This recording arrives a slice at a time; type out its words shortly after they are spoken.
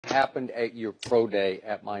happened at your pro day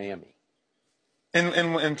at Miami?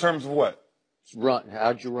 In terms of what? Run.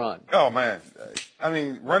 How'd you run? Oh man, I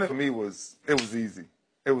mean, running for me was easy.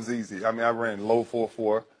 It was easy. I mean, I ran low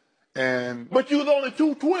 4.4, and but you was only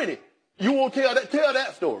 220. You won't tell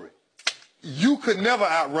that story. You could never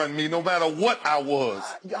outrun me, no matter what I was.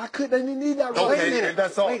 I couldn't need that. Okay, wait a minute.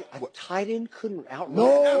 that's all. Wait, a tight end couldn't outrun?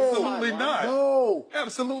 No, absolutely not. No,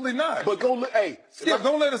 absolutely not. But go look. Hey, Skip,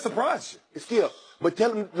 don't let it surprise you. Skip, but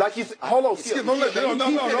tell him like you said. Hold on, Skip. Don't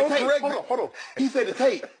correct me. Hold on. He said the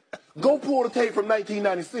tape. Go pull the tape from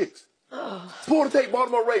 1996. Pull the tape,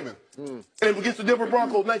 Baltimore Ravens, and against the Denver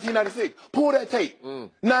Broncos, 1996. Pull that tape. 9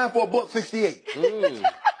 for $1.68.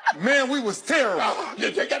 Man, we was terrible.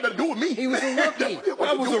 That got nothing to do with me. He was a rookie.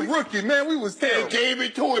 I was a rookie, man. We was terrible. They gave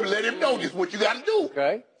it to him. Let him know this is what you got to do.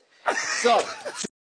 Okay. So.